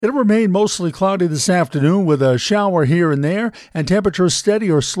It'll remain mostly cloudy this afternoon with a shower here and there, and temperatures steady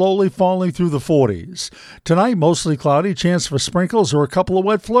or slowly falling through the 40s. Tonight, mostly cloudy, chance for sprinkles or a couple of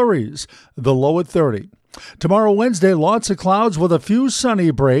wet flurries, the low at 30. Tomorrow, Wednesday, lots of clouds with a few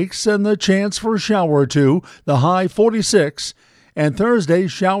sunny breaks and the chance for a shower or two, the high 46. And Thursday,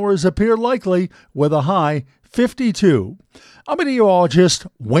 showers appear likely with a high 52. I'm meteorologist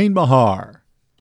Wayne Mahar.